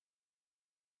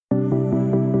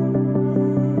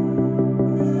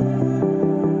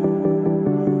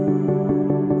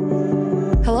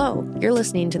You're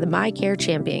listening to the My Care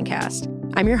Champion Cast.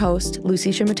 I'm your host, Lucy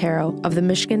Shimatero of the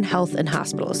Michigan Health and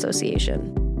Hospital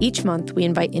Association. Each month, we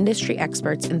invite industry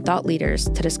experts and thought leaders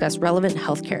to discuss relevant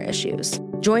healthcare issues.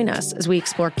 Join us as we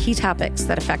explore key topics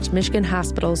that affect Michigan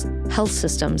hospitals, health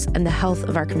systems, and the health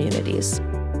of our communities.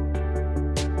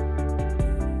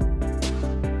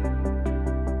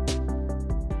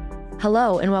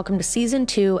 Hello, and welcome to Season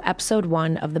 2, Episode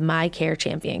 1 of the My Care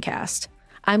Champion Cast.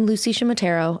 I'm Lucy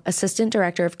Shimatero, Assistant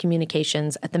Director of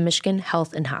Communications at the Michigan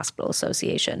Health and Hospital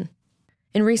Association.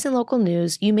 In recent local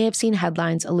news, you may have seen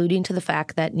headlines alluding to the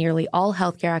fact that nearly all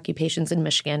healthcare occupations in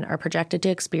Michigan are projected to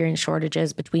experience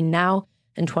shortages between now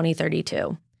and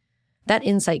 2032. That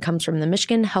insight comes from the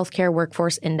Michigan Healthcare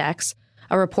Workforce Index,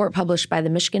 a report published by the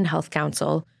Michigan Health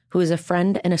Council, who is a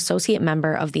friend and associate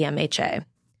member of the MHA.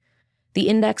 The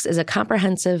index is a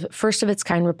comprehensive,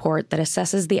 first-of-its-kind report that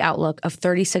assesses the outlook of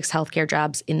 36 healthcare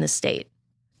jobs in the state.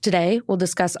 Today, we'll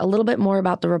discuss a little bit more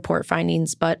about the report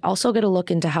findings, but also get a look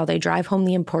into how they drive home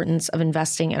the importance of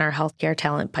investing in our healthcare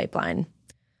talent pipeline.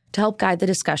 To help guide the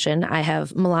discussion, I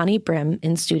have Milani Brim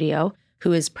in studio,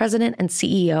 who is President and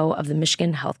CEO of the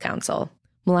Michigan Health Council.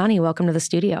 Milani, welcome to the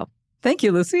studio. Thank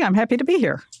you, Lucy. I'm happy to be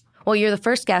here. Well, you're the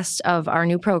first guest of our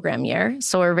new program year,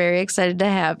 so we're very excited to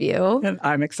have you. And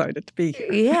I'm excited to be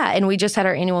here. Yeah, and we just had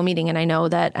our annual meeting, and I know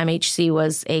that MHC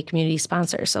was a community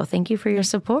sponsor, so thank you for your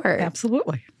support.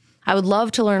 Absolutely. I would love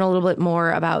to learn a little bit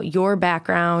more about your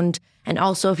background, and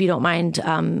also, if you don't mind,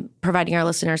 providing our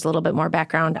listeners a little bit more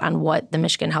background on what the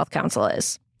Michigan Health Council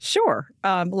is. Sure.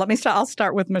 I'll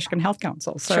start with Michigan Health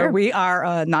Council. So Sure. We are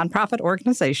a nonprofit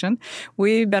organization.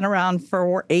 We've been around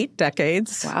for 8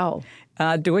 decades. Wow.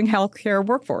 Doing healthcare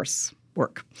workforce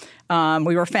work.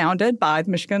 We were founded by the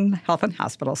Michigan Health and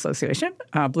Hospital Association,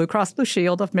 Blue Cross Blue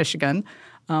Shield of Michigan,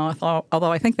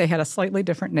 although I think they had a slightly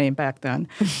different name back then,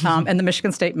 and the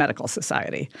Michigan State Medical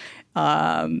Society.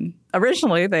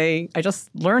 Originally, I just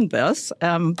learned this.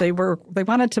 They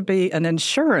wanted to be an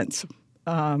insurance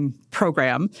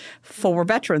program for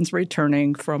veterans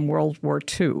returning from World War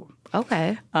II.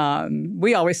 Okay.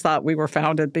 We always thought we were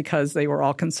founded because they were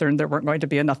all concerned there weren't going to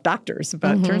be enough doctors,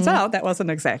 but it turns out that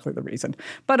wasn't exactly the reason.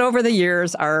 But over the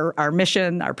years, our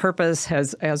mission, our purpose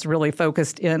has really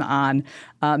focused in on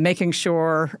making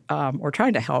sure we're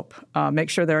trying to help make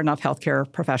sure there are enough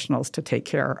healthcare professionals to take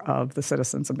care of the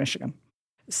citizens of Michigan.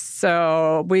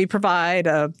 So we provide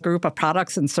a group of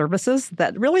products and services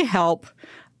that really help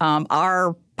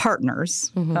our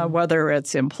partners, whether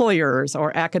it's employers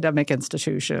or academic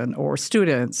institution or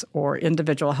students or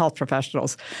individual health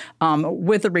professionals,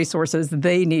 with the resources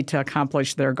they need to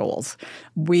accomplish their goals.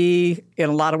 In a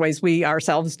lot of ways, we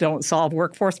ourselves don't solve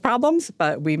workforce problems,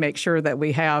 but we make sure that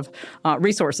we have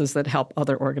resources that help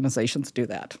other organizations do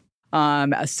that.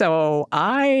 So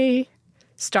I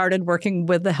started working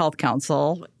with the Health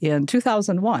Council in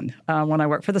 2001 when I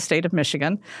worked for the state of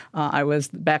Michigan. I was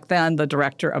back then the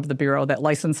director of the bureau that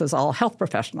licenses all health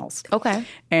professionals. Okay.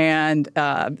 And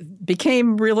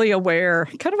became really aware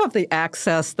kind of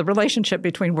the relationship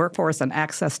between workforce and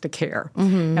access to care.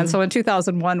 And so in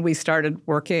 2001, we started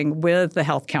working with the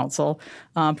Health Council,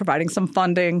 providing some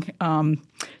funding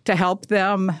to help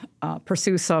them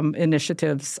pursue some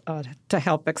initiatives to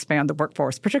help expand the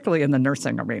workforce, particularly in the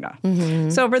nursing arena.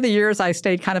 So over the years, I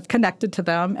stayed kind of connected to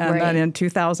them. And then in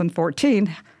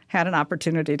 2014, had an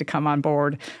opportunity to come on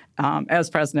board as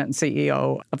president and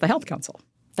CEO of the Health Council.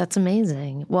 That's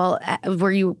amazing. Well,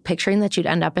 were you picturing that you'd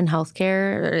end up in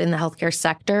healthcare or in the healthcare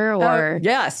sector? Or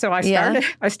yeah. So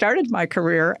I started my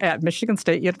career at Michigan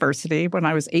State University when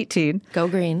I was 18. Go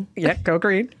green. Yeah, go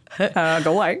green.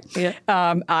 Go white. Yeah.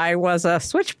 I was a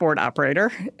switchboard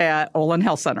operator at Olin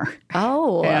Health Center.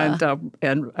 Oh. And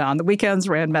on the weekends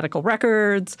ran medical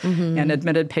records and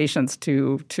admitted patients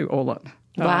to Olin.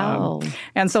 Wow.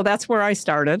 And so that's where I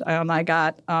started. And I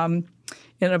got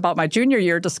in about my junior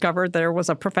year, discovered there was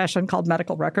a profession called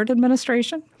medical record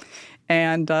administration.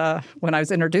 And when I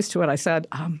was introduced to it, I said,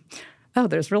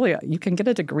 there's really you can get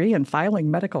a degree in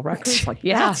filing medical records. Like,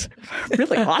 that's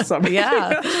really awesome.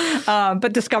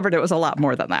 But discovered it was a lot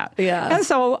more than that. Yeah. And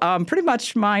so pretty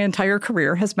much my entire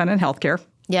career has been in healthcare.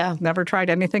 Yeah. Never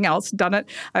tried anything else, done it.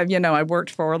 I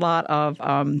worked for a lot of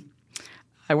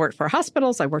I worked for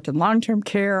hospitals. I worked in long-term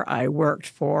care. I worked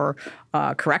for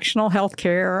correctional health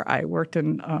care. I worked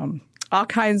in all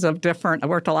kinds of different – I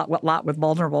worked a lot with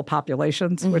vulnerable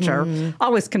populations, which are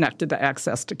always connected to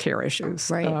access to care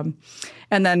issues. Right.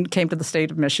 And then came to the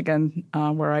state of Michigan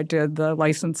where I did the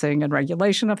licensing and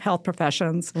regulation of health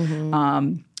professions,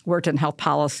 worked in health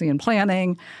policy and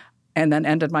planning, and then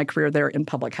ended my career there in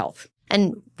public health.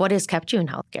 And what has kept you in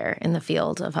healthcare, in the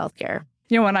field of healthcare?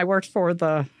 When I worked for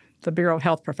the the Bureau of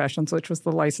Health Professions, which was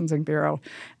the licensing bureau.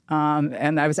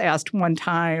 And I was asked one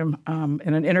time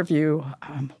in an interview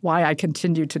why I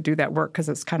continued to do that work, because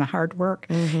it's kind of hard work.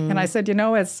 And I said,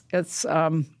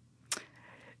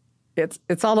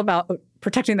 it's all about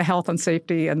protecting the health and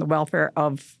safety and the welfare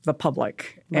of the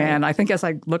public. Right. And I think as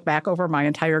I look back over my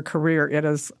entire career, it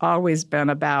has always been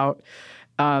about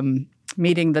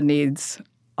meeting the needs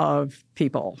of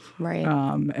people. Right.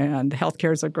 And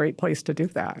healthcare is a great place to do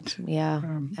that. Yeah,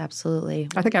 absolutely.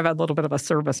 I think I have a little bit of a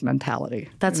service mentality.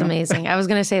 That's amazing. I was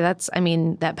going to say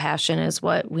that passion is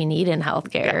what we need in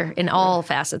healthcare, in all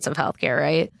facets of healthcare,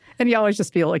 right? And you always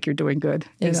just feel like you're doing good.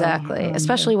 Exactly.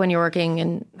 Especially when you're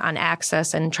working on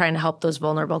access and trying to help those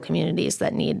vulnerable communities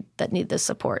that need this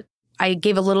support. I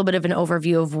gave a little bit of an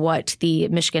overview of what the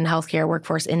Michigan Healthcare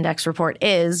Workforce Index report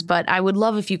is, but I would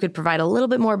love if you could provide a little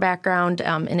bit more background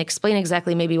and explain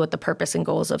exactly maybe what the purpose and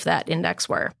goals of that index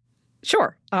were.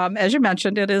 Sure. As you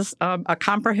mentioned, it is a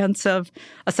comprehensive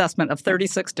assessment of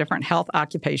 36 different health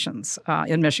occupations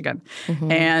in Michigan.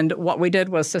 And what we did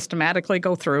was systematically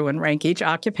go through and rank each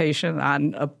occupation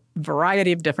on a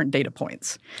variety of different data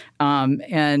points.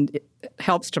 And it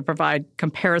helps to provide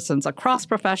comparisons across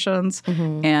professions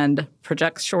and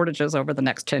projects shortages over the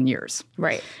next 10 years.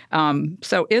 Right.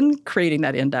 So in creating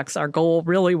that index, our goal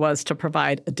really was to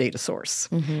provide a data source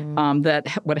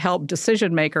that would help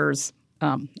decision makers,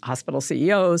 hospital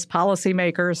CEOs,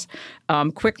 policymakers,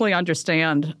 quickly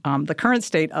understand the current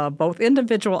state of both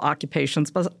individual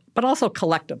occupations, but also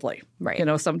collectively. Right.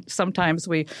 Sometimes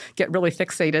we get really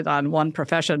fixated on one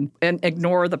profession and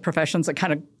ignore the professions that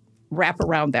kind of wrap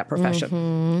around that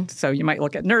profession. So you might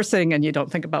look at nursing and you don't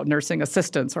think about nursing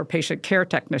assistants or patient care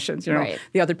technicians,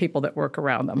 the other people that work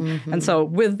around them. And so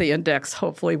with the index,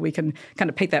 hopefully we can kind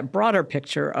of paint that broader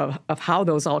picture of how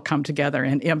those all come together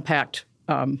and impact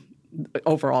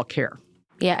overall care.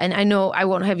 Yeah, and I know I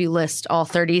won't have you list all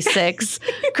 36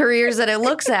 careers that it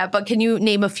looks at, but can you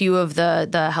name a few of the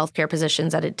healthcare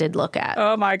positions that it did look at?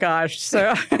 Oh, my gosh.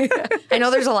 So I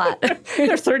know there's a lot.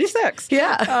 There's 36.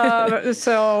 Yeah.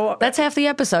 So that's half the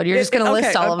episode. You're just going to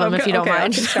list all of them if you don't mind. I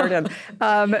can start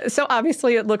in. So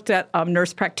obviously it looked at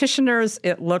nurse practitioners.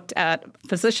 It looked at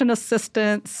physician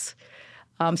assistants,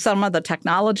 some of the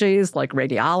technologies like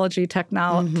radiology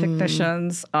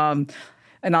technicians.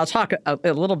 And I'll talk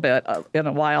a little bit in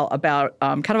a while about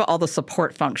kind of all the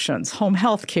support functions, home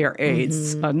health care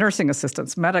aides, nursing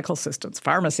assistants, medical assistants,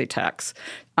 pharmacy techs.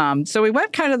 So we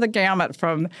went kind of the gamut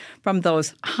from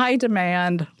those high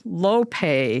demand, low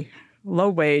pay, low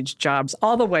wage jobs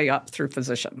all the way up through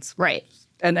physicians. Right.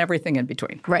 And everything in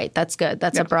between. Right. That's good.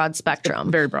 That's a broad spectrum.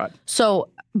 Very broad. So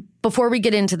before we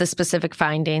get into the specific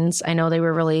findings, I know they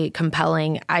were really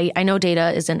compelling. I know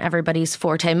data isn't everybody's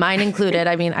forte, mine included.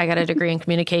 I mean, I got a degree in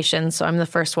communications, so I'm the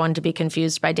first one to be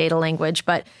confused by data language.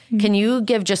 But can you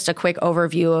give just a quick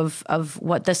overview of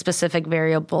what the specific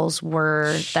variables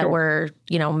were that were,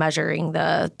 measuring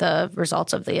the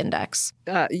results of the index?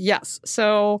 Yes.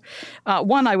 So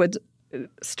one, I would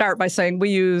start by saying we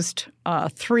used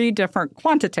 3 different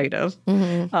quantitative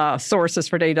sources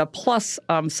for data plus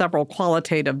several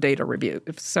qualitative data reviews.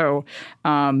 So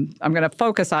I'm going to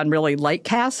focus on really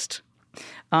Lightcast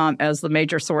as the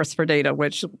major source for data,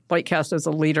 which Lightcast is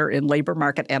a leader in labor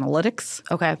market analytics.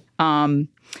 Okay.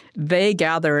 They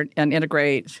gather and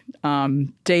integrate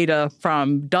data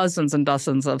from dozens and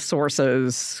dozens of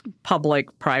sources,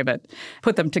 public, private,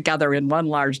 put them together in one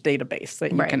large database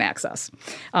that you can access.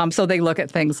 So they look at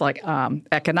things like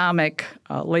economic,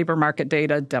 labor market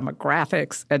data,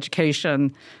 demographics,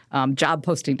 education, job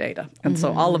posting data. And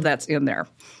so all of that's in there.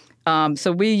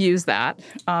 So we use that.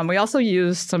 We also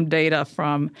use some data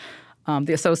from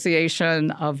the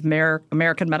Association of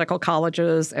American Medical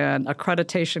Colleges and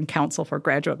Accreditation Council for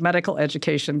Graduate Medical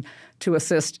Education to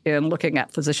assist in looking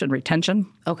at physician retention.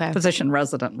 Okay. Physician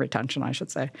resident retention, I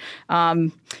should say.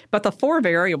 But the 4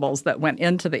 variables that went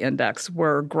into the index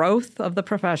were growth of the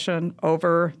profession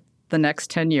over the next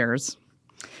 10 years,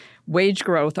 wage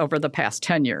growth over the past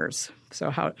 10 years.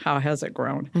 So how has it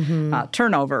grown?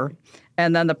 Turnover.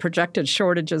 And then the projected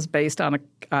shortages based on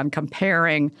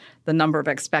comparing the number of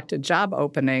expected job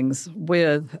openings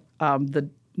with the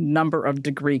number of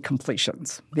degree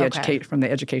completions from the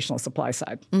educational supply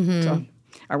side. So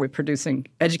are we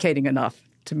educating enough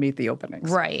to meet the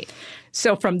openings? Right.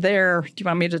 So from there, do you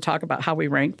want me to talk about how we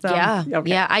ranked them? Yeah.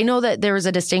 Okay. Yeah. I know that there was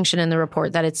a distinction in the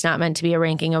report that it's not meant to be a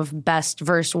ranking of best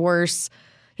versus worst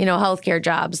healthcare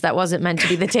jobs. That wasn't meant to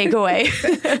be the takeaway.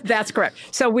 That's correct.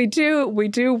 So we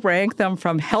do rank them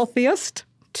from healthiest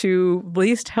to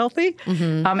least healthy.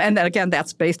 And then again,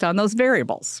 that's based on those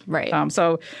variables. Right.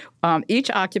 So each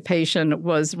occupation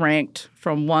was ranked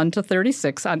from 1 to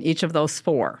 36 on each of those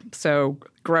 4. So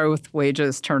growth,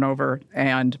 wages, turnover,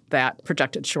 and that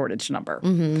projected shortage number.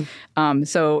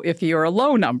 So if you're a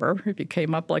low number, if you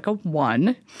came up like a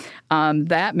 1,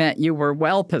 that meant you were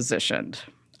well positioned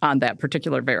on that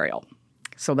particular variable.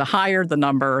 So the higher the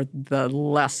number, the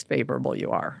less favorable you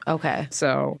are. Okay.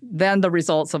 So then the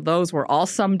results of those were all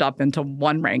summed up into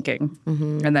one ranking,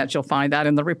 and that you'll find that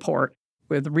in the report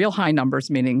with real high numbers,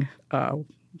 meaning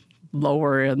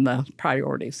lower in the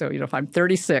priority. So, if I'm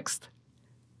 36th,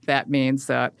 that means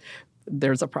that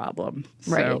there's a problem.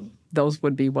 Right. So those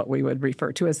would be what we would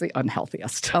refer to as the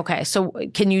unhealthiest. Okay. So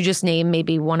can you just name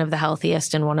maybe one of the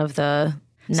healthiest and one of the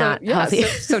not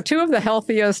healthiest? So 2 of the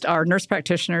healthiest are nurse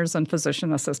practitioners and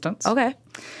physician assistants. Okay.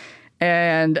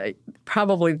 And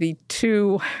probably the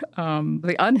 2,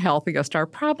 the unhealthiest are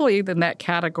probably in that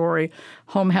category: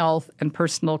 home health and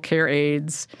personal care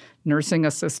aides, nursing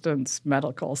assistants,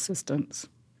 medical assistants.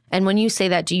 And when you say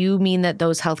that, do you mean that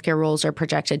those healthcare roles are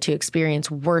projected to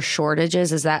experience worse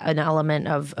shortages? Is that an element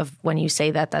of when you say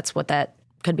that, that's what that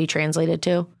could be translated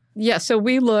to? Yeah, so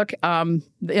we look, the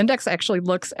index actually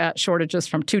looks at shortages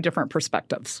from 2 different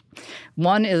perspectives.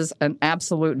 One is an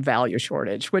absolute value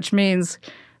shortage, which means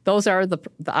those are the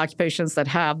occupations that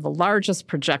have the largest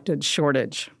projected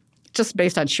shortage, just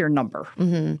based on sheer number.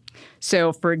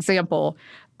 So, for example,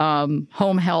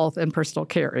 home health and personal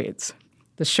care aides.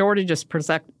 The shortage is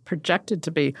projected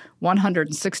to be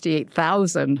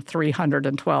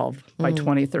 168,312 by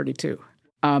 2032.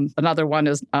 Another one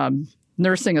is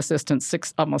nursing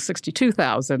assistants, almost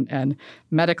 62,000, and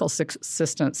medical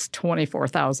assistants,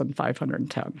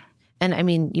 24,510. And I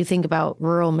mean, you think about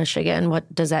rural Michigan,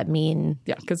 what does that mean?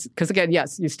 Yeah, because again,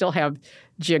 yes, you still have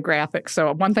geographic.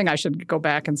 So one thing I should go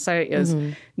back and say is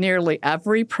nearly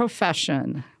every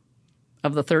profession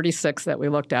of the 36 that we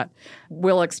looked at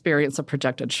will experience a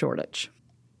projected shortage.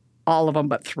 All of them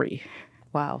but 3.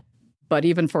 Wow. But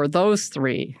even for those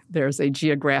 3, there's a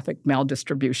geographic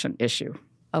maldistribution issue.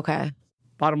 Okay.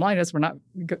 Bottom line is we're not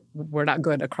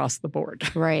good across the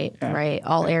board. Right, right.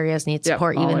 All areas need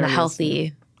support, even the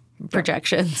healthy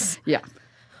projections. Yeah.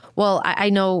 Well,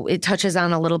 I know it touches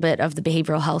on a little bit of the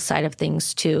behavioral health side of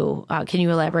things, too. Can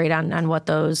you elaborate on what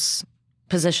those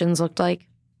positions looked like?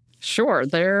 Sure.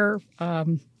 I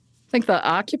think the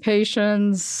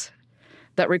occupations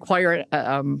that require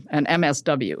an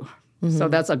MSW. So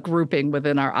that's a grouping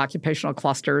within our occupational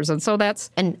clusters. And so that's...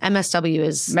 And MSW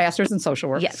is... Masters in Social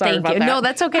Work. Yeah, Sorry thank you. about that. No,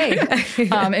 that's okay.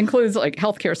 Includes like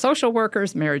healthcare social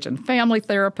workers, marriage and family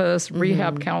therapists,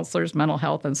 rehab counselors, mental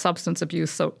health and substance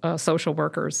abuse social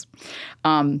workers.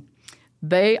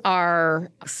 They are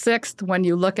 6th when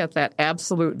you look at that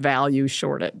absolute value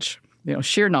shortage.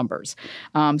 Sheer numbers.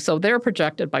 So they're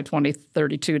projected by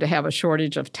 2032 to have a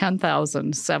shortage of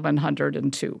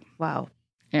 10,702. Wow.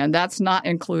 And that's not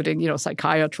including,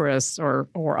 psychiatrists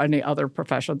or any other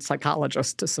profession,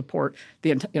 psychologists to support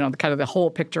the kind of the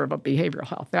whole picture of a behavioral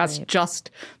health. That's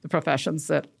just the professions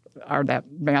that are that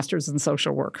masters in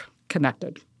social work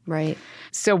connected. Right.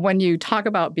 So when you talk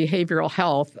about behavioral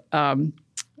health,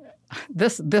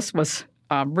 this was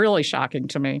really shocking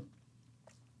to me.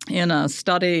 In a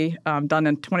study done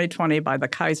in 2020 by the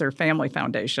Kaiser Family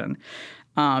Foundation,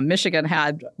 Michigan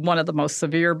had one of the most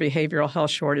severe behavioral health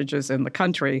shortages in the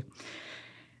country.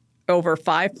 Over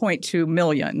 5.2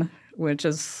 million, which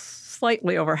is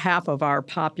slightly over half of our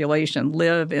population,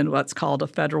 live in what's called a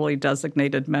federally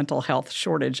designated mental health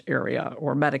shortage area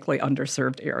or medically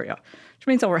underserved area, which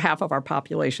means over half of our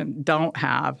population don't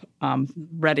have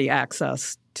ready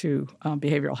access to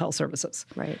behavioral health services.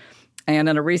 Right. And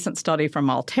in a recent study from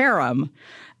Alterum,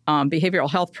 behavioral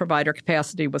health provider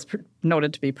capacity was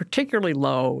noted to be particularly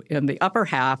low in the upper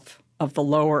half of the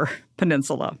lower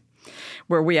peninsula,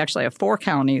 where we actually have 4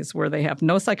 counties where they have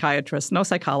no psychiatrists, no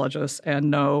psychologists,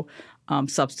 and no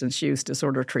substance use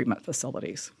disorder treatment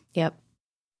facilities. Yep.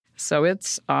 So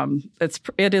it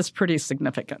is pretty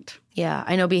significant. Yeah,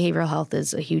 I know behavioral health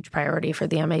is a huge priority for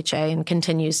the MHA and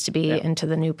continues to be into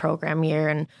the new program year.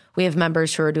 And we have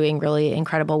members who are doing really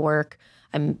incredible work.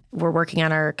 We're working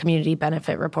on our community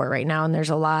benefit report right now, and there's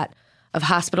a lot of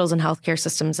hospitals and healthcare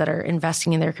systems that are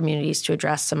investing in their communities to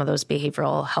address some of those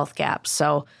behavioral health gaps.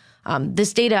 So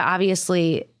this data,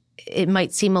 obviously, it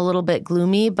might seem a little bit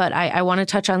gloomy, but I want to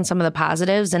touch on some of the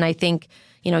positives. And I think,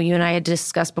 you and I had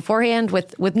discussed beforehand,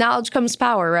 with knowledge comes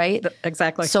power, right?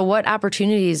 Exactly. So what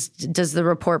opportunities does the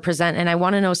report present? And I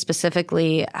want to know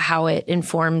specifically how it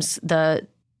informs the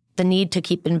need to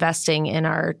keep investing in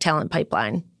our talent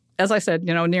pipeline. as I said,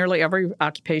 nearly every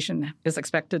occupation is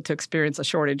expected to experience a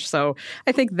shortage. So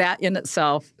I think that in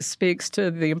itself speaks to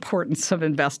the importance of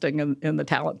investing in the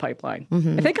talent pipeline.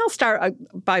 Mm-hmm. I think I'll start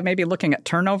by maybe looking at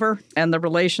turnover and the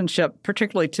relationship,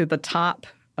 particularly to the top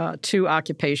two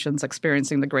occupations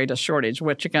experiencing the greatest shortage,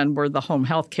 which, again, were the home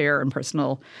health care and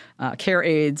personal care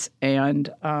aides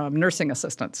and nursing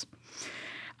assistants,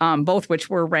 both which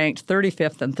were ranked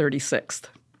 35th and 36th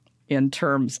in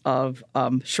terms of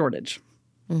shortage.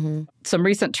 Mm-hmm. Some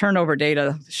recent turnover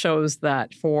data shows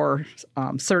that for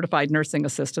certified nursing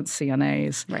assistants,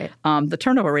 CNAs, right. The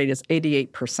turnover rate is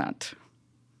 88%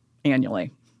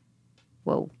 annually.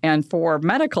 Whoa. And for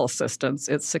medical assistants,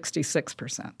 it's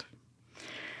 66%.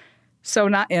 So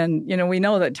we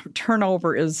know that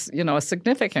turnover is, a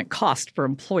significant cost for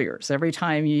employers. Every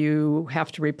time you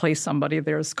have to replace somebody,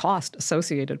 there's cost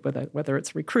associated with it, whether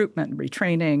it's recruitment,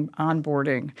 retraining,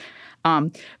 onboarding.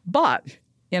 But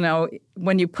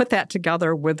when you put that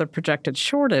together with the projected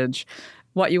shortage,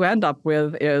 what you end up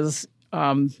with is,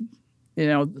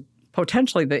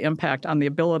 potentially the impact on the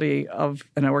ability of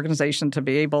an organization to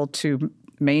be able to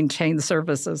maintain the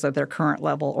services at their current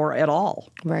level or at all.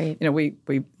 Right. We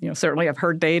certainly have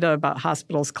heard data about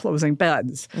hospitals closing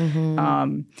beds.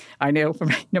 Mm-hmm. I know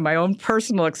from my own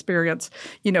personal experience,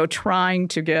 trying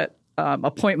to get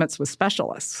appointments with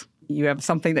specialists. You have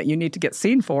something that you need to get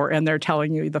seen for, and they're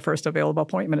telling you the first available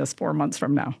appointment is 4 months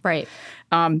from now. Right.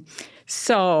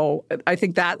 So I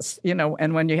think that's,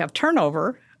 and when you have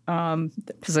turnover,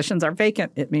 positions are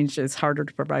vacant. It means it's harder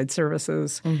to provide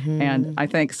services. Mm-hmm. And I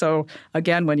think so,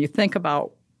 again, when you think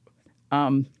about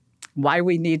why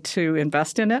we need to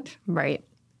invest in it, right?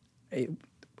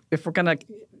 If we're going to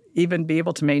even be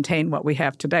able to maintain what we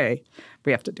have today,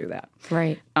 we have to do that.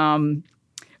 Right.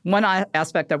 One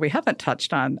aspect that we haven't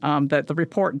touched on that the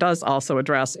report does also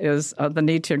address is the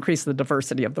need to increase the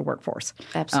diversity of the workforce.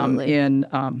 Absolutely.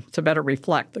 To better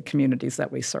reflect the communities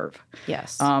that we serve.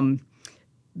 Yes.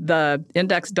 The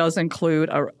index does include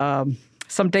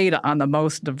some data on the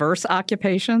most diverse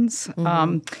occupations.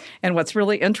 Mm-hmm. And what's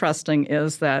really interesting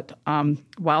is that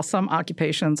while some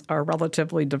occupations are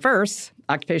relatively diverse,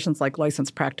 occupations like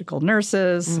licensed practical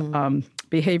nurses,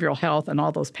 behavioral health, and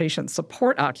all those patient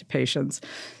support occupations,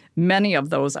 many of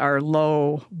those are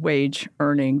low-wage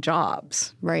earning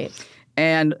jobs. Right.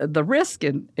 And the risk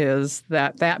is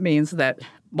that means that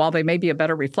while they may be a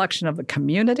better reflection of the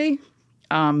community,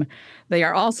 they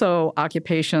are also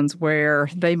occupations where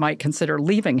they might consider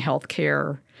leaving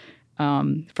healthcare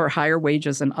for higher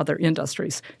wages in other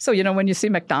industries. So, when you see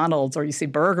McDonald's or you see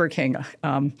Burger King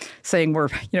saying we're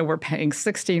paying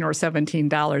 $16 or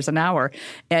 $17 an hour,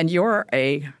 and you're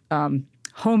a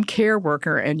home care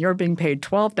worker and you're being paid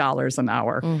 $12 an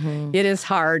hour, it is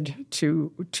hard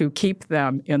to keep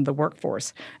them in the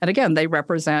workforce. And again, they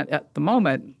represent at the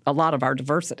moment a lot of our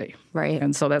diversity. Right.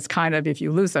 And so that's kind of, if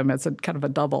you lose them, it's a kind of a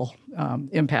double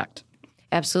impact.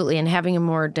 Absolutely. And having a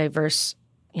more diverse,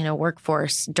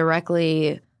 workforce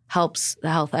directly helps the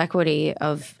health equity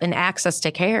of and access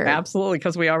to care. Absolutely,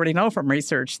 because we already know from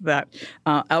research that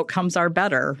outcomes are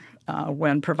better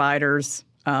when providers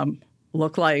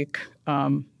look like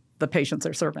the patients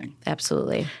they're serving.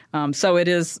 Absolutely. So it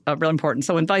is really important.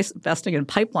 So investing in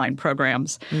pipeline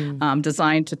programs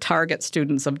designed to target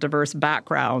students of diverse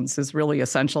backgrounds is really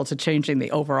essential to changing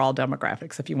the overall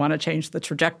demographics. If you want to change the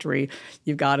trajectory,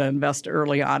 you've got to invest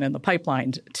early on in the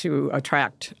pipeline to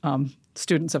attract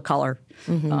students of color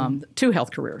to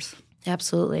health careers.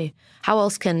 Absolutely. How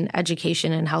else can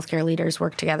education and healthcare leaders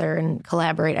work together and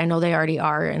collaborate? I know they already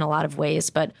are in a lot of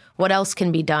ways, but what else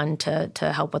can be done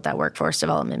to help with that workforce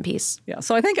development piece? Yeah,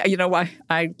 so I think,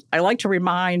 I like to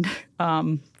remind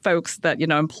folks that,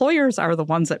 employers are the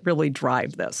ones that really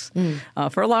drive this.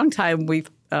 For a long time, we've,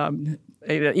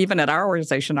 even at our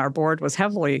organization, our board was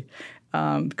heavily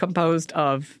composed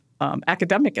of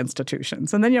academic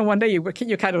institutions. And then, one day you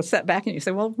kind of step back and you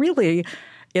say, well, really,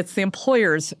 it's the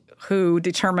employers who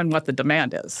determine what the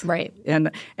demand is. Right. And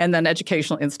then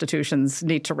educational institutions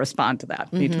need to respond to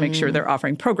that, need to make sure they're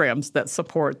offering programs that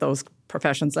support those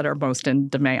professions that are most in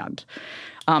demand.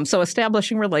 So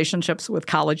establishing relationships with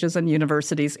colleges and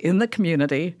universities in the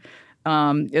community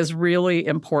is really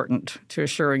important to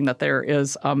assuring that there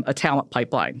is a talent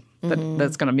pipeline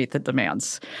that's going to meet the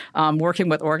demands. Working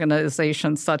with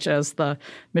organizations such as the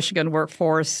Michigan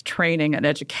Workforce Training and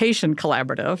Education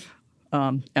Collaborative,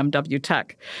 MW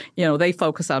Tech, they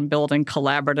focus on building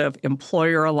collaborative,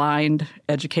 employer-aligned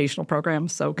educational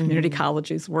programs. So community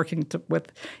colleges working with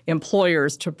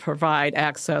employers to provide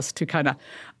access to kind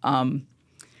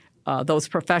of those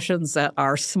professions that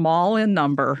are small in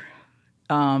number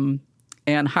and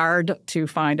and hard to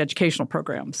find educational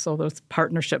programs. So those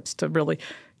partnerships to really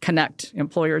connect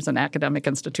employers and academic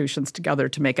institutions together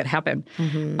to make it happen.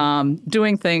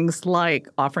 Doing things like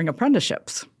offering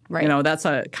apprenticeships. Right. You know, that's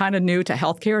a kind of new to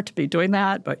healthcare to be doing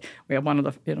that, but we have one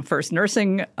of the first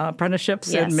nursing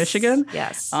apprenticeships in Michigan.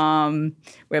 Yes.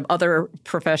 We have other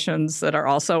professions that are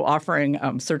also offering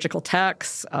surgical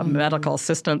techs, medical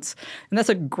assistants, and that's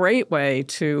a great way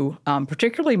to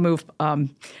particularly move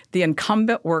the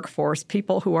incumbent workforce,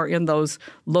 people who are in those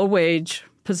low-wage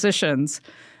positions,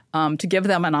 to give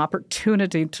them an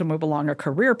opportunity to move along a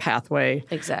career pathway.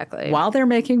 Exactly. While they're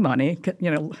making money,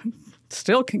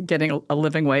 still getting a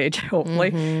living wage,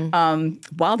 hopefully,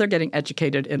 while they're getting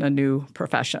educated in a new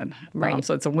profession. Right.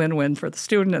 So it's a win-win for the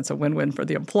student. It's a win-win for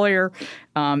the employer.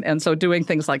 And so doing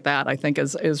things like that, I think,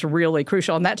 is really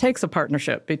crucial. And that takes a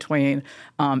partnership between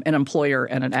an employer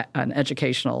and an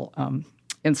educational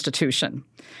institution.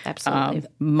 Absolutely.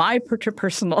 My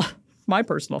personal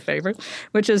favorite,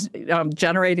 which is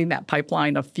generating that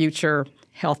pipeline of future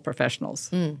health professionals,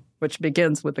 which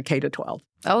begins with the K-12.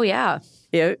 Oh, yeah.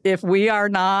 If we are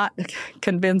not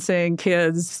convincing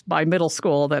kids by middle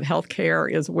school that healthcare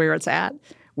is where it's at,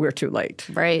 we're too late.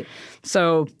 Right.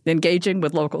 So engaging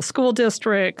with local school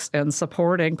districts and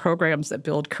supporting programs that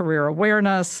build career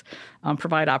awareness,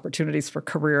 provide opportunities for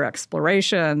career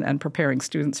exploration, and preparing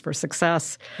students for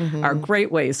success are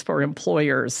great ways for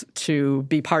employers to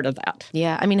be part of that.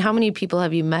 Yeah. I mean, how many people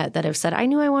have you met that have said, I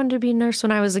knew I wanted to be a nurse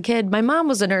when I was a kid. My mom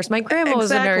was a nurse. My grandma was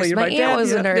a nurse. My aunt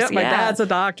was a nurse. My dad's a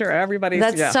doctor. Everybody's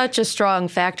That's such a strong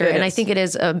factor. And I think it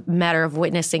is a matter of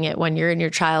witnessing it when you're in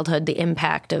your childhood, the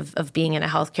impact of being in a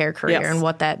healthcare career and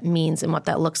what that means and what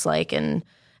that looks like, and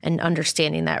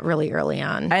understanding that really early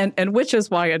on. And which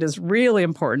is why it is really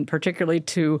important, particularly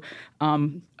to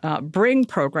bring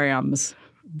programs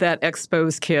that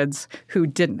expose kids who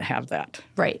didn't have that.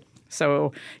 Right.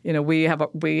 So, we have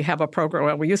a program.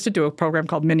 Well, we used to do a program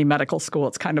called Mini Medical School.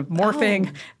 It's kind of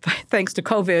morphing, thanks to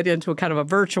COVID, into a kind of a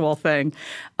virtual thing.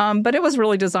 But it was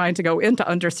really designed to go into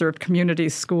underserved community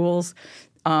schools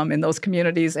in those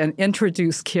communities and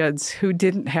introduce kids who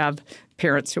didn't have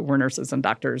parents who were nurses and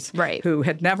doctors, who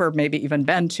had never maybe even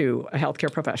been to a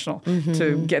healthcare professional,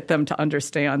 to get them to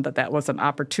understand that was an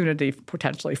opportunity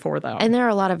potentially for them. And there are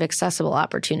a lot of accessible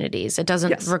opportunities. It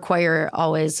doesn't require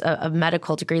always a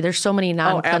medical degree. There's so many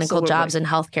non-clinical jobs in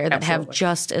healthcare that have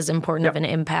just as important of an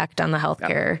impact on the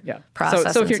healthcare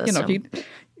process. So if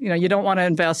you don't want to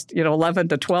invest 11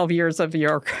 to 12 years of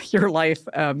your life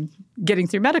getting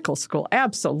through medical school.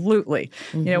 Absolutely.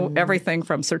 Everything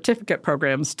from certificate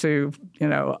programs to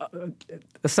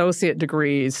associate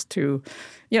degrees to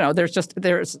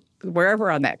there's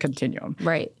wherever on that continuum.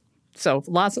 Right. So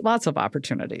lots of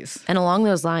opportunities. And along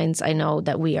those lines, I know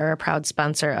that we are a proud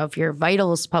sponsor of your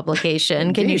Vitals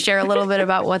publication. Can you share a little bit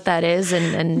about what that is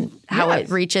and how it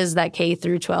reaches that K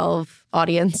through 12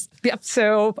 audience? Yeah.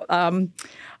 So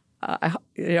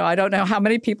I don't know how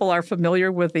many people are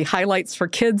familiar with the Highlights for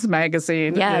Kids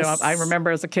magazine. Yes. I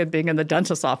remember as a kid being in the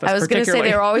dentist's office. I was going to say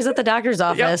they were always at the doctor's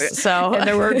office. So and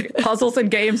there were puzzles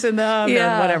and games in them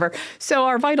and whatever. So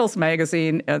our Vitals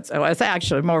magazine, it's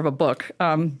actually more of a book.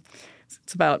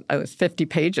 It's about 50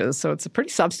 pages, so it's pretty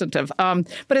substantive.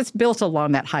 But it's built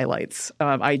along that highlights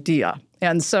idea.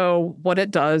 And so what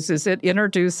it does is it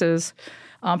introduces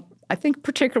I think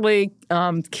particularly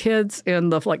kids in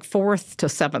the 4th to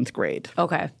 7th grade.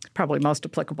 Okay. Probably most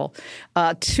applicable.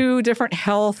 2 different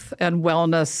health and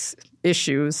wellness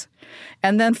issues.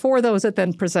 And then for those, it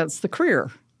then presents the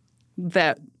career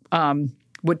that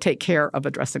would take care of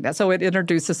addressing that. So it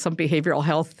introduces some behavioral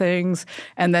health things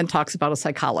and then talks about a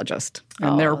psychologist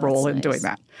and their role in doing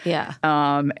that. Yeah.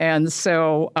 And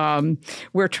so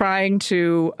we're trying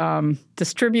to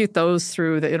distribute those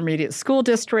through the intermediate school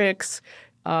districts,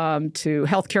 to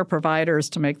healthcare providers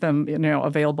to make them,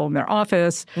 available in their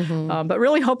office, but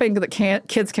really hoping that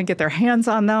kids can get their hands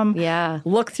on them,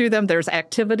 look through them. There's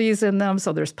activities in them,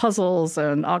 so there's puzzles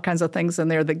and all kinds of things in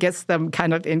there that gets them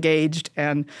kind of engaged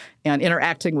and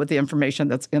interacting with the information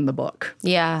that's in the book.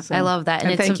 Yeah, so, I love that.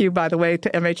 And thank you, by the way, to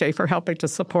MHA for helping to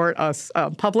support us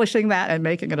publishing that and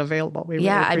making it available. We really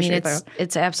appreciate that.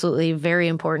 It's absolutely very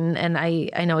important, and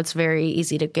I know it's very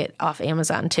easy to get off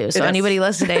Amazon too. So anybody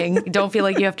listening, don't feel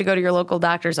like you have to go to your local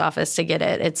doctor's office to get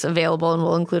it. It's available, and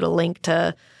we'll include a link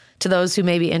to those who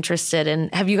may be interested.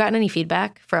 And have you gotten any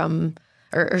feedback from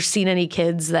or seen any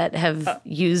kids that have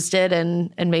used it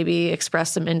and maybe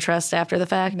expressed some interest after the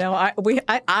fact? No,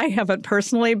 I haven't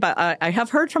personally, but I have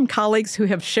heard from colleagues who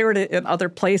have shared it in other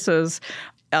places.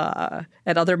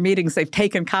 at other meetings, they've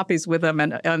taken copies with them,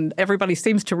 and everybody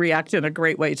seems to react in a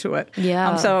great way to it.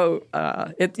 Yeah.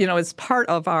 It's part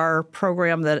of our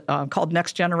program that called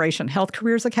Next Generation Health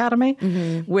Careers Academy,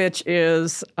 which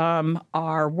is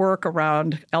our work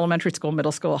around elementary school,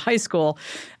 middle school, high school,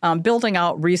 building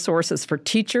out resources for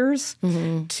teachers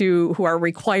who are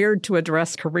required to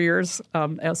address careers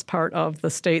as part of the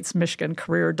state's Michigan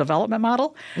Career Development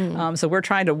Model. So we're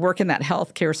trying to work in that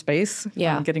healthcare space,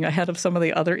 getting ahead of some of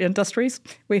the other industries,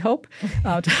 we hope,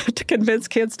 to convince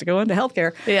kids to go into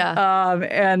healthcare. Yeah.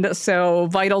 And so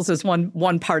Vitals is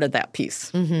one part of that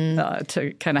piece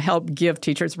to kind of help give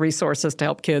teachers resources to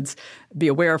help kids be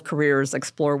aware of careers,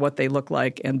 explore what they look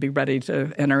like, and be ready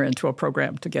to enter into a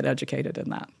program to get educated in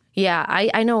that. Yeah,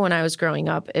 I know when I was growing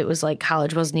up, it was like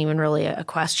college wasn't even really a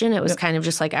question. It was kind of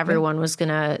just like everyone was going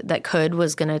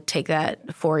to take that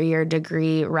 4-year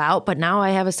degree route. But now I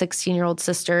have a 16-year-old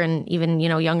sister and even,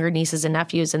 younger nieces and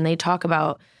nephews, and they talk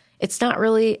about it's not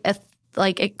really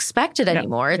expected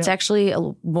anymore. It's actually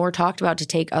more talked about to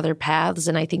take other paths.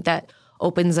 And I think that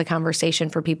opens a conversation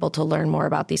for people to learn more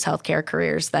about these healthcare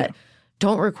careers that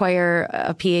don't require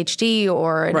a PhD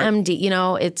or an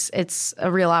MD. It's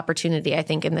a real opportunity, I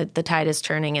think, and the tide is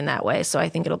turning in that way. So I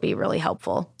think it'll be really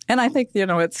helpful. And I think,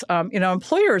 it's,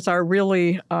 employers are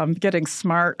really getting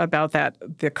smart about that,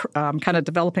 the kind of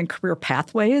developing career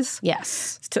pathways.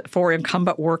 Yes. For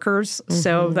incumbent workers,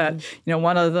 so that,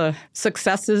 one of the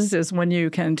successes is when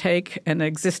you can take an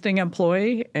existing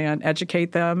employee and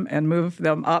educate them and move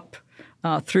them up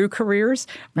through careers.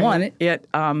 Right. One, it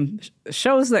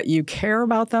shows that you care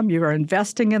about them, you are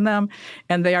investing in them,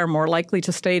 and they are more likely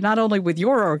to stay not only with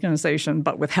your organization,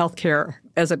 but with healthcare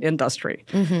as an industry.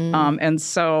 And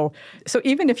so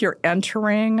even if you're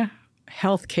entering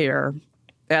healthcare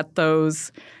at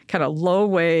those kind of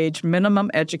low-wage,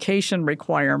 minimum education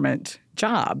requirement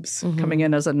jobs, coming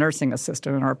in as a nursing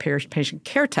assistant or a patient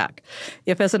care tech,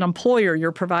 if as an employer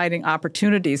you're providing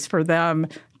opportunities for them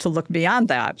to look beyond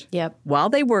that while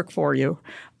they work for you,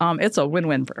 it's a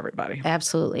win-win for everybody.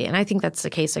 Absolutely. And I think that's the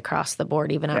case across the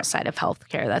board, even outside of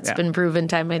healthcare. That's been proven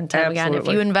time and time again. If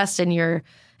you invest in your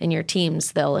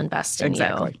teams, they'll invest in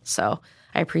you. So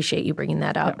I appreciate you bringing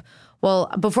that up.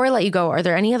 Well, before I let you go, are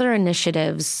there any other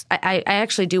initiatives? I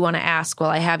actually do want to ask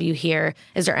while I have you here,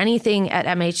 is there anything at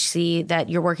MHC that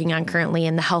you're working on currently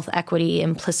in the health equity,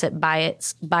 implicit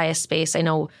bias space? I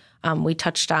know we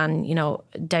touched on,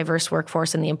 diverse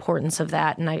workforce and the importance of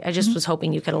that. And I just was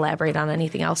hoping you could elaborate on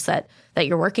anything else that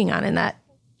you're working on in that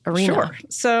arena. Sure.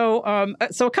 So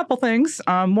a couple things.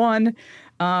 One,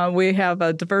 we have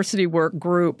a diversity work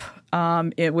group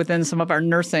within some of our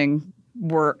nursing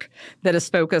work that is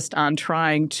focused on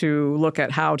trying to look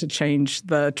at how to change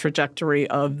the trajectory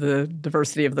of the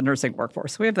diversity of the nursing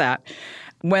workforce. We have that.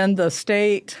 When the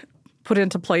state put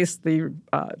into place the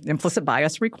implicit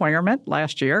bias requirement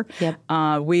last year,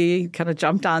 we kind of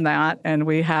jumped on that, and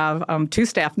we have 2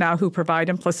 staff now who provide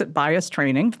implicit bias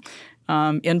training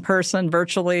in person,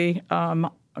 virtually,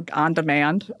 on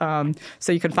demand.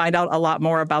 So you can find out a lot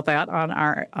more about that on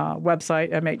our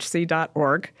website,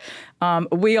 mhc.org.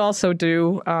 We also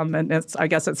do, and I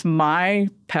guess it's my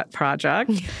pet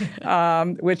project,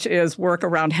 which is work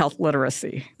around health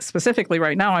literacy. Specifically,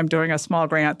 right now, I'm doing a small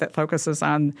grant that focuses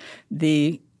on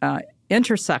the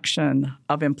intersection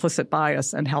of implicit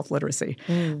bias and health literacy,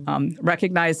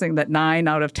 recognizing that 9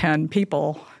 out of 10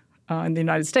 people in the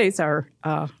United States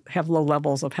have low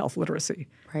levels of health literacy.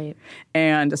 Right.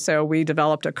 And so we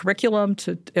developed a curriculum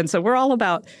and so we're all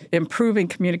about improving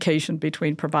communication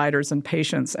between providers and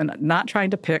patients and not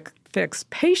trying to fix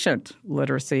patient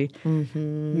literacy,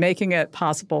 making it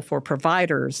possible for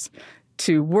providers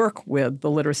to work with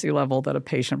the literacy level that a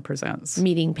patient presents.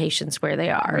 Meeting patients where they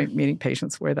are. Right, meeting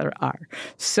patients where they are.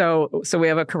 So we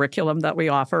have a curriculum that we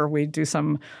offer. We do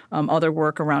some other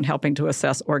work around helping to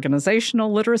assess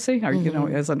organizational literacy.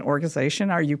 As an organization,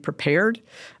 are you prepared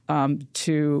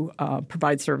to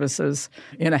provide services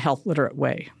in a health literate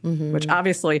way? Which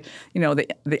obviously,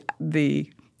 the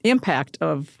impact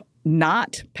of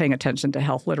not paying attention to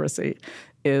health literacy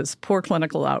is poor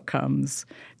clinical outcomes,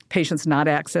 patients not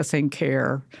accessing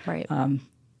care,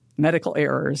 medical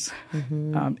errors,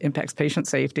 impacts patient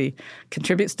safety,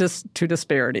 contributes to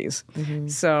disparities.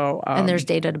 So, and there's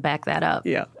data to back that up.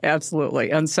 Yeah,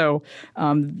 absolutely. And so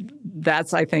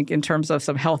that's, I think, in terms of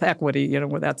some health equity,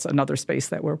 that's another space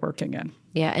that we're working in.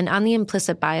 Yeah, and on the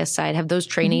implicit bias side, have those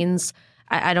trainings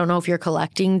I don't know if you're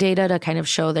collecting data to kind of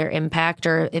show their impact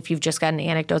or if you've just gotten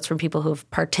anecdotes from people who have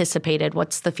participated.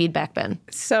 What's the feedback been?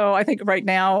 So I think right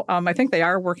now, I think they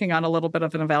are working on a little bit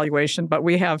of an evaluation, but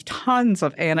we have tons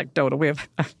of anecdotal. We have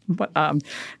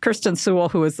Kirsten Sewell,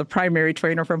 who is the primary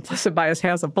trainer for implicit bias,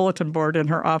 has a bulletin board in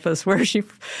her office where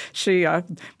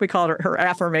we call it her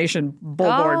affirmation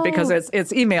bullboard because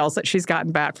it's emails that she's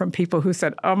gotten back from people who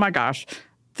said, oh my gosh,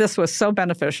 this was so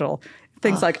beneficial.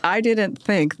 Things like, I didn't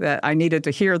think that I needed to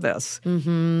hear this.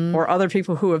 Mm-hmm. Or other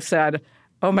people who have said,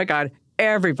 oh, my God,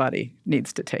 everybody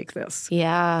needs to take this.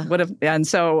 Yeah. And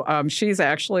so she's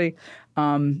actually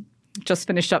just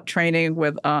finished up training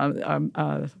with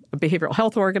a behavioral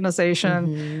health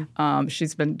organization. Mm-hmm.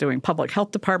 She's been doing public health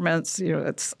departments.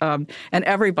 And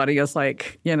everybody is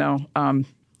like,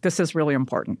 this is really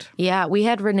important. Yeah. We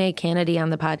had Renee Kennedy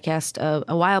on the podcast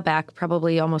a while back,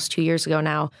 probably almost 2 years ago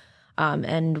now.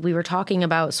 And we were talking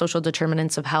about social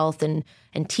determinants of health and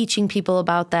teaching people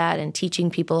about that and teaching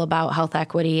people about health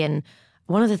equity. And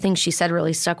one of the things she said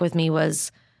really stuck with me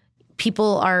was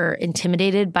people are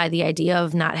intimidated by the idea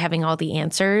of not having all the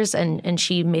answers. And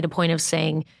she made a point of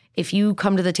saying, if you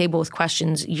come to the table with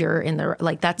questions, you're in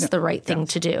that's the right thing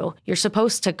to do. You're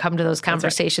supposed to come to those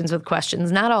conversations with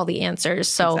questions, not all the answers.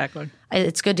 So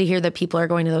It's good to hear that people are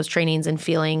going to those trainings and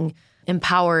feeling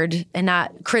empowered and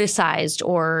not criticized,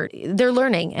 or they're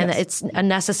learning, and it's a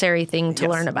necessary thing to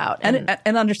learn about. And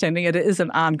understanding it is an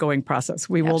ongoing process.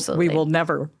 We will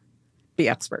never be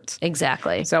experts.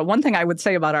 Exactly. So one thing I would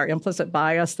say about our implicit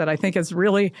bias that I think is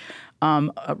really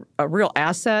a real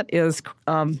asset is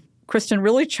Kristen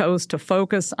really chose to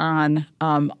focus on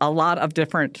a lot of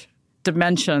different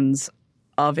dimensions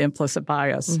of implicit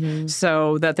bias,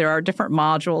 so that there are different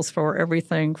modules for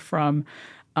everything from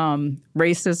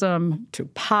racism to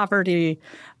poverty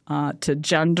to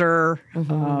gender.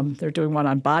 They're doing one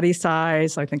on body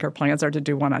size. I think our plans are to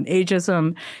do one on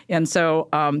ageism. And so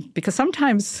because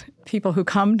sometimes people who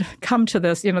come to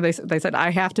this, they said, I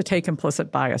have to take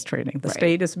implicit bias training. The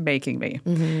state is making me.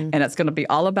 And it's going to be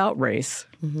all about race.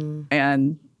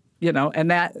 And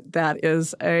and that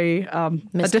is a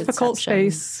difficult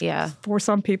space for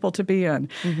some people to be in.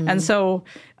 And so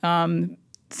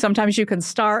sometimes you can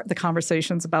start the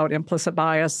conversations about implicit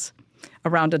bias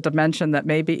around a dimension that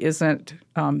maybe isn't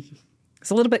it's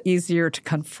a little bit easier to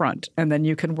confront, and then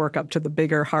you can work up to the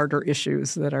bigger, harder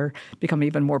issues that become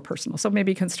even more personal. So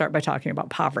maybe you can start by talking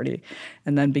about poverty,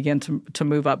 and then begin to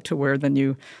move up to where then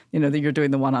you're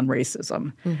doing the one on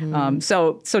racism.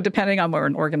 So depending on where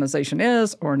an organization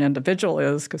is or an individual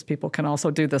is, because people can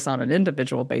also do this on an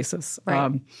individual basis,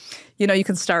 you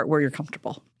can start where you're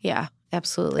comfortable. Yeah.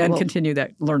 Absolutely. And continue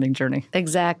that learning journey.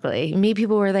 Exactly. Meet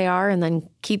people where they are and then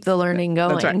keep the learning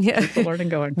going. That's right. Keep the learning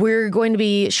going. We're going to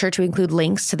be sure to include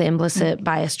links to the implicit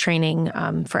bias training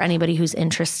for anybody who's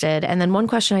interested. And then one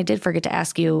question I did forget to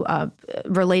ask you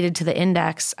related to the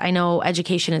index. I know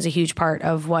education is a huge part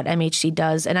of what MHC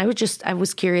does. And I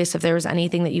was curious if there was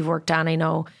anything that you've worked on. I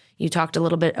know you talked a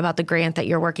little bit about the grant that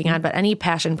you're working on, but any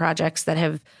passion projects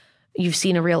that you've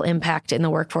seen a real impact in the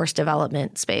workforce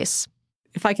development space?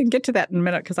 If I can get to that in a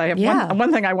minute, because I have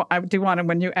one thing I do want to,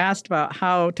 when you asked about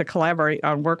how to collaborate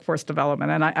on workforce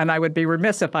development, and I would be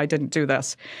remiss if I didn't do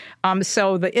this.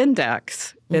 So the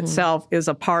index itself is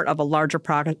a part of a larger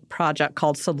project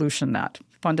called SolutionNet,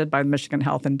 funded by the Michigan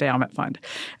Health Endowment Fund.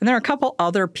 And there are a couple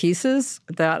other pieces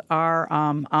that are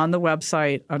on the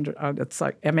website. It's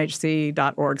like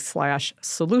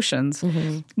mhc.org/solutions.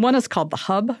 One is called the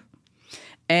Hub.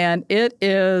 And it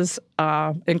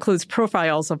includes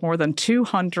profiles of more than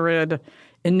 200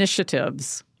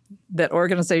 initiatives that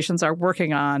organizations are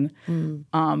working on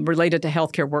related to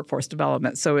healthcare workforce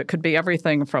development. So it could be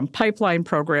everything from pipeline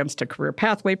programs to career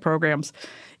pathway programs.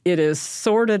 It is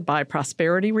sorted by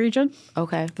prosperity region.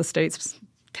 Okay. The state's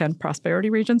 10 prosperity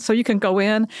regions. So you can go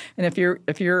in, and if you're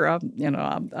a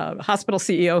hospital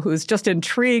CEO who's just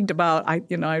intrigued about, I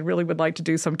really would like to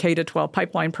do some K-12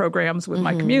 pipeline programs with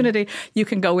my community, you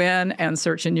can go in and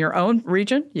search in your own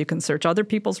region. You can search other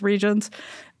people's regions,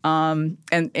 and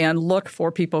look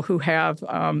for people who have,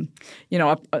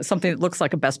 something that looks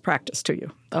like a best practice to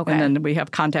you. Okay. And then we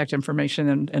have contact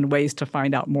information and ways to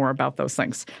find out more about those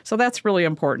things. So that's really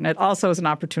important. It also is an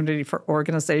opportunity for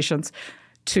organizations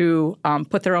to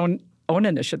put their own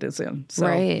initiatives in. So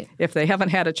if they haven't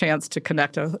had a chance to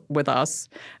connect with us,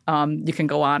 you can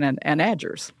go on and add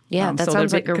yours. Yeah, that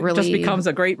sounds like a really... just becomes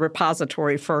a great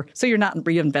repository so you're not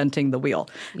reinventing the wheel.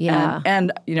 Yeah.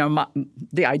 And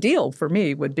the ideal for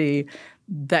me would be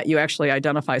that you actually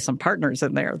identify some partners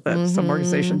in there, that some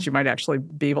organizations you might actually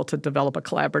be able to develop a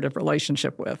collaborative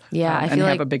relationship with I feel and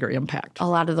like have a bigger impact. A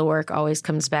lot of the work always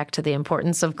comes back to the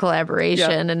importance of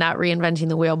collaboration and not reinventing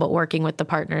the wheel, but working with the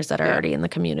partners that are already in the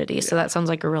community. So that sounds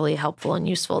like a really helpful and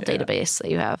useful database that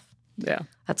you have. Yeah.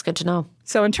 That's good to know.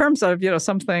 So in terms of,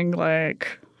 something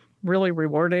like really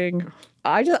rewarding,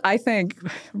 I think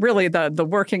really the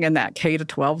working in that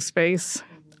K-12 space,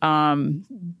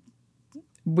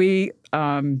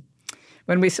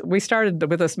 when we started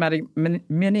with this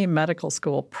mini medical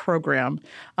school program,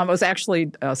 it was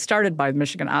actually started by the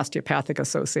Michigan Osteopathic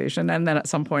Association, and then at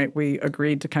some point we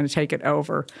agreed to kind of take it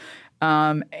over.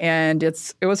 And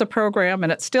it was a program,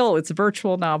 and it's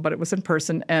virtual now, but it was in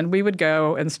person, and we would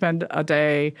go and spend a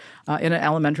day in an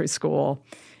elementary school,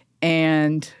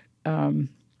 and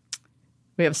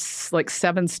we have like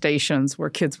 7 stations where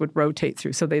kids would rotate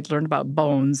through. So they'd learn about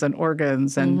bones and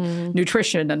organs and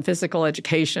nutrition and physical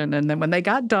education. And then when they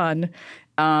got done,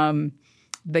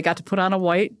 they got to put on a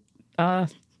white,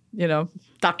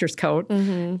 doctor's coat,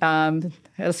 had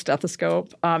a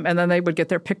stethoscope, and then they would get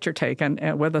their picture taken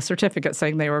with a certificate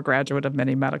saying they were a graduate of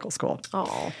mini medical school.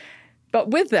 Oh.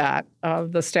 But with that,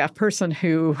 the staff person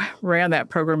who ran that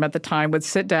program at the time would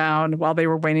sit down while they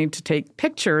were waiting to take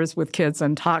pictures with kids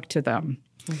and talk to them.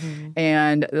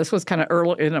 And this was kind of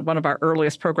early in one of our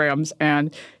earliest programs.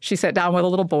 And she sat down with a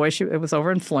little boy. It was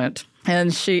over in Flint.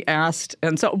 And she asked,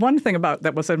 and so one thing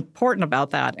that was important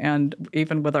about that, and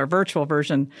even with our virtual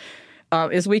version,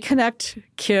 is we connect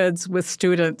kids with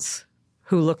students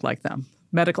who look like them.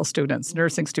 Medical students,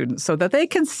 nursing students, so that they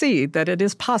can see that it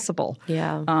is possible,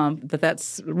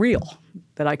 that's real,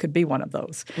 that I could be one of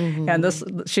those. And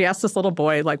she asked this little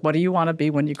boy, like, what do you want to be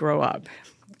when you grow up?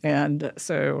 And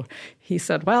so he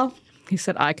said,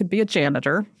 I could be a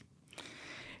janitor.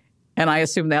 And I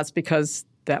assume that's because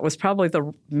that was probably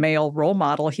the male role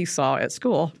model he saw at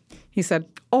school. He said,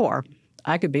 or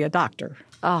I could be a doctor.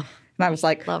 Oh. And I was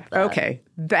like, okay,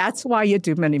 that's why you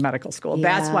do mini medical school.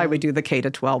 Yeah. That's why we do the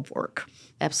K-12 work.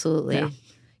 Absolutely.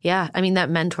 Yeah. I mean, that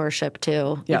mentorship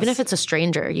too. Yes. Even if it's a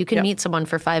stranger, you can meet someone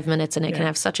for 5 minutes and it can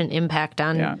have such an impact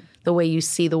on the way you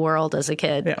see the world as a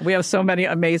kid. Yeah. We have so many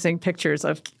amazing pictures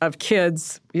of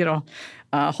kids,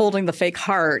 holding the fake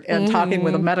heart and talking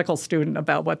with a medical student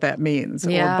about what that means,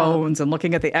 or bones, and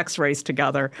looking at the x-rays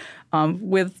together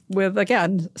with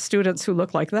again, students who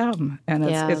look like them. And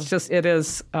it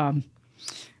is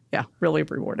really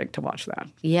rewarding to watch that.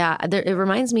 Yeah. It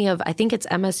reminds me of, I think it's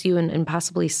MSU and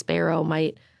possibly Sparrow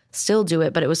might still do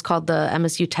it, but it was called the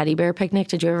MSU Teddy Bear Picnic.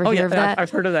 Did you ever hear of that? I've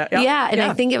heard of that. Yeah. And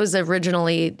I think it was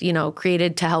originally,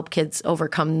 created to help kids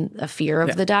overcome a fear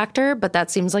of the doctor. But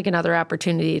that seems like another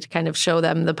opportunity to kind of show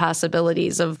them the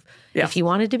possibilities of if you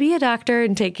wanted to be a doctor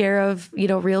and take care of,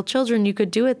 real children, you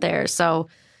could do it there. So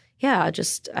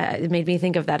it made me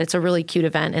think of that. It's a really cute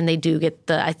event, and they do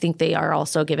get I think they are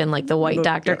also given like the white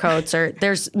doctor coats, or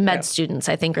there's med students,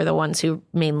 I think, are the ones who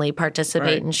mainly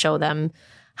participate and show them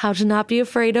how to not be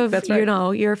afraid of,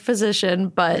 your physician.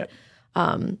 But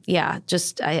I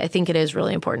think it is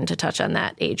really important to touch on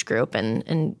that age group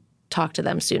and talk to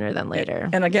them sooner than later.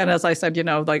 And again, as I said,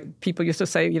 like people used to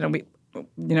say,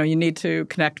 you need to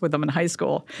connect with them in high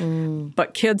school.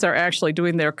 But kids are actually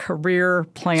doing their career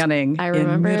planning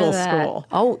in middle school.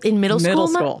 Oh, in middle school? Middle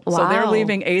school. Wow. So they're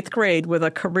leaving 8th grade with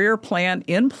a career plan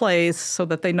in place so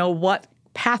that they know what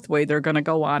pathway they're going to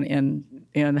go on in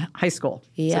high school.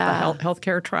 Yeah. Is it the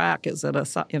healthcare track? Is it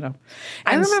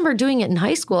I remember doing it in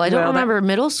high school. I don't remember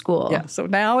middle school. Yeah. So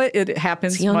now it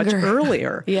happens much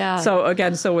earlier. So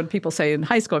again, when people say in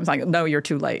high school, I'm like, no, you're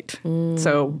too late.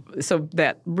 So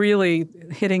that really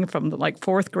hitting from like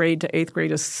 4th grade to 8th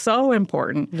grade is so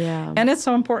important. Yeah. And it's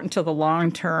so important to the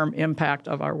long-term impact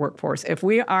of our workforce. If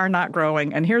we are not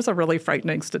growing, and here's a really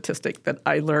frightening statistic that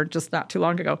I learned just not too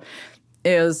long ago,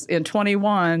 is in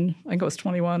 21, I think it was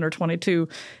 21 or 22,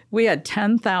 we had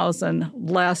 10,000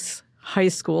 less high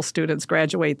school students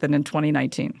graduate than in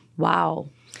 2019. Wow.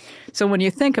 So when you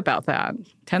think about that,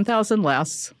 10,000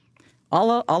 less,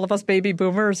 all of us baby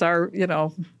boomers are,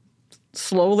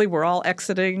 slowly we're all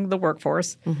exiting the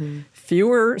workforce.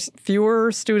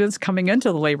 Fewer students coming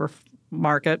into the labor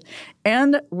market,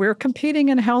 and we're competing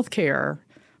in healthcare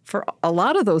for a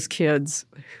lot of those kids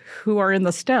who are in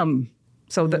the STEM.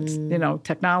 So that's,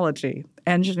 technology,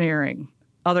 engineering,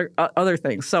 other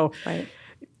things. So,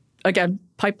 again,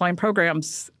 pipeline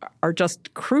programs are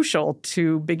just crucial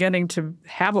to beginning to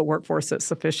have a workforce that's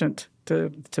sufficient to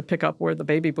pick up where the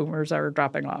baby boomers are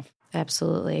dropping off.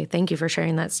 Absolutely. Thank you for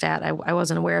sharing that stat. I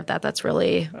wasn't aware of that. That's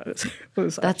really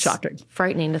that's shocking.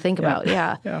 Frightening to think about.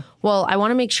 Yeah. Well, I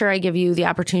want to make sure I give you the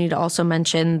opportunity to also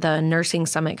mention the Nursing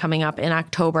Summit coming up in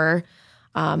October.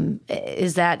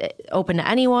 Is that open to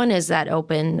anyone? Is that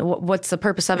open? What's the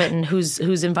purpose of it, and who's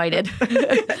invited?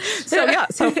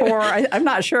 So for, I'm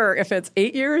not sure if it's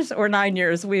 8 years or 9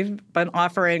 years, we've been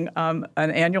offering an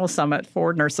annual summit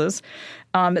for nurses.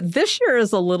 This year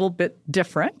is a little bit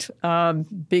different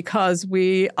because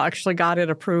we actually got it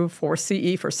approved for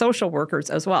CE for social workers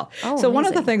as well. Oh, so amazing. One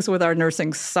of the things with our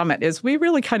Nursing Summit is we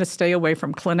really kind of stay away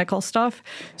from clinical stuff.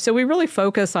 So we really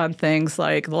focus on things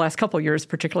like the last couple of years,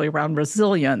 particularly around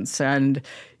resilience and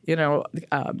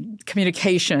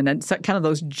communication and kind of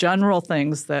those general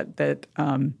things that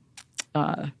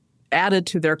added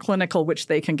to their clinical, which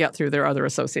they can get through their other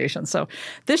associations. So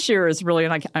this year is really,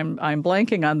 and I'm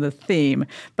blanking on the theme,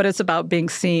 but it's about being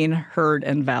seen, heard,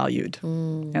 and valued.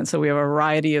 And so we have a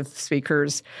variety of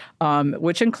speakers,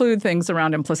 which include things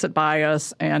around implicit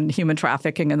bias and human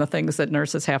trafficking and the things that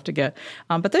nurses have to get.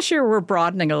 But this year we're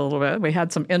broadening a little bit. We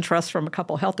had some interest from a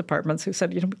couple health departments who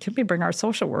said, can we bring our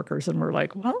social workers? And we're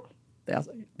like, well,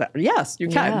 yes, you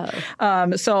can. Yeah.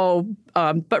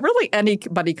 But really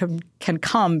anybody can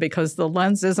come because the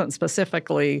lens isn't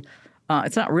specifically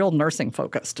it's not real nursing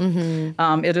focused.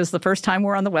 Mm-hmm. It is the first time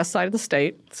we're on the west side of the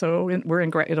state, so it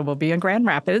will be in Grand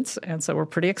Rapids, and so we're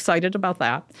pretty excited about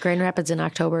that. Grand Rapids in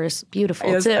October is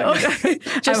beautiful too.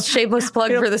 Just shameless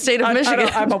plug for the state of Michigan.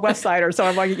 I'm a West Sider, so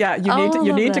I'm like,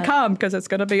 you need to come because it's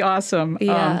going to be awesome.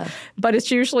 Yeah. But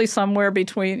it's usually somewhere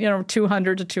between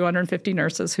 200 to 250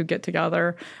 nurses who get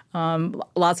together.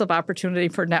 Lots of opportunity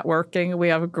for networking. We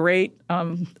have great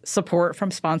support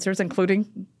from sponsors,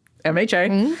 including MHA.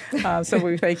 Mm-hmm. So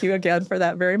we thank you again for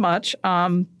that very much.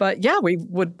 But yeah, we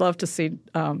would love to see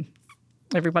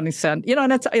everybody send.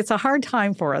 And it's a hard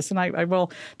time for us. And I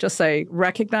will just say,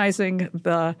 recognizing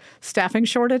the staffing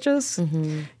shortages,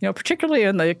 particularly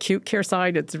in the acute care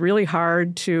side, it's really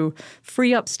hard to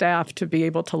free up staff to be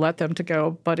able to let them to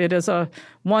go. But it is a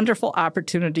wonderful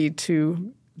opportunity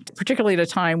to, particularly at a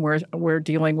time where we're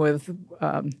dealing with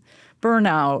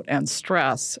burnout and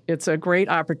stress, it's a great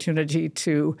opportunity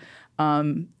to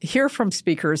hear from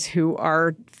speakers who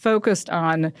are focused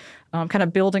on kind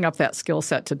of building up that skill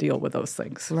set to deal with those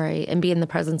things. Right, and be in the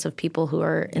presence of people who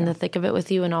are in the thick of it with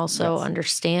you and also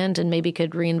understand and maybe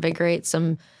could reinvigorate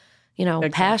some,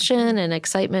 passion and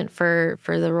excitement for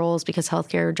the roles, because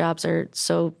healthcare jobs are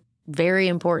so very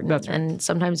important. That's right. And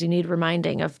sometimes you need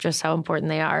reminding of just how important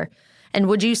they are. And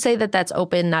would you say that that's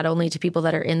open not only to people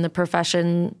that are in the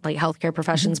profession, like healthcare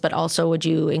professions, but also would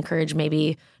you encourage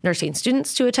maybe nursing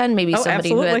students to attend? Maybe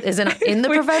somebody absolutely. who isn't in the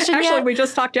profession yet? Actually, we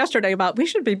just talked yesterday about we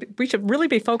should really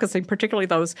be focusing particularly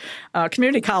those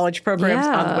community college programs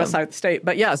on the west side of the state.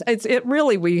 But yes,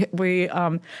 we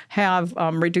have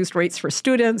reduced rates for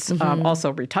students,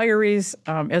 also retirees.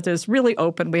 It is really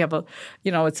open. We have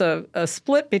it's a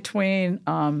split between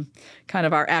kind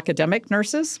of our academic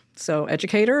nurses, so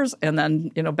educators, and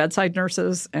then bedside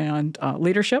nurses and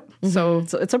leadership. So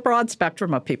it's a broad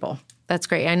spectrum of people. That's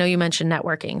great. I know you mentioned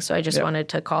networking, so I just wanted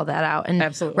to call that out. And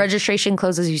absolutely. Registration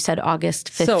closes, you said,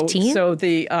 August 15th? So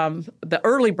the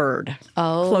early bird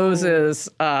closes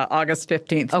August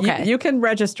 15th. Okay. You can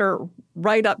register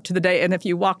right up to the day, and if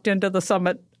you walked into the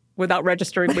summit without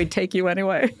registering, we'd take you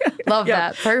anyway. Love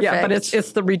that. Perfect. Yeah, but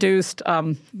it's the reduced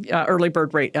early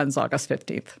bird rate ends August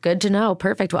 15th. Good to know.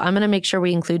 Perfect. Well, I'm going to make sure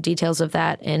we include details of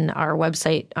that in our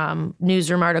website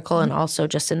newsroom article and also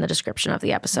just in the description of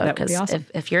the episode. That would be awesome.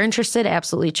 if you're interested,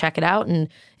 absolutely check it out. And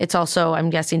it's also, I'm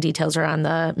guessing details are on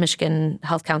the Michigan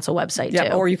Health Council website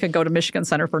too. Or you can go to Michigan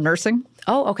Center for Nursing.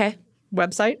 Oh, okay.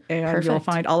 Website, and Perfect. You'll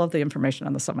find all of the information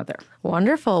on the summit there.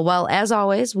 Wonderful. Well, as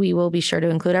always, we will be sure to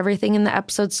include everything in the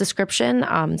episode's description.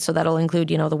 So that'll include,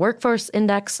 the Workforce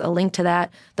Index, a link to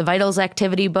that, the Vitals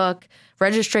Activity Book,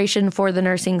 registration for the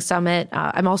Nursing Summit.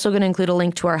 I'm also going to include a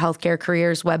link to our Healthcare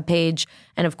Careers webpage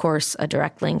and, of course, a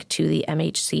direct link to the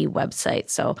MHC website.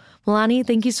 So, Melanie,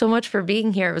 thank you so much for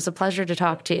being here. It was a pleasure to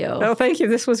talk to you. Oh, thank you.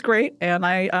 This was great, and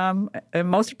I am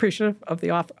most appreciative of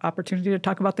the opportunity to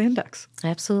talk about the index.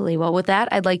 Absolutely. Well, with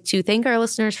that, I'd like to thank our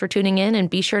listeners for tuning in, and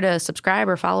be sure to subscribe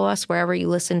or follow us wherever you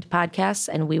listen to podcasts,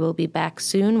 and we will be back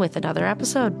soon with another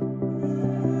episode.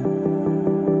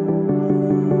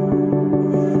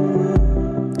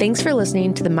 Thanks for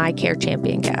listening to the My Care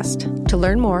Champion Cast. To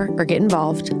learn more or get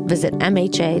involved, visit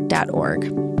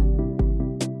MHA.org.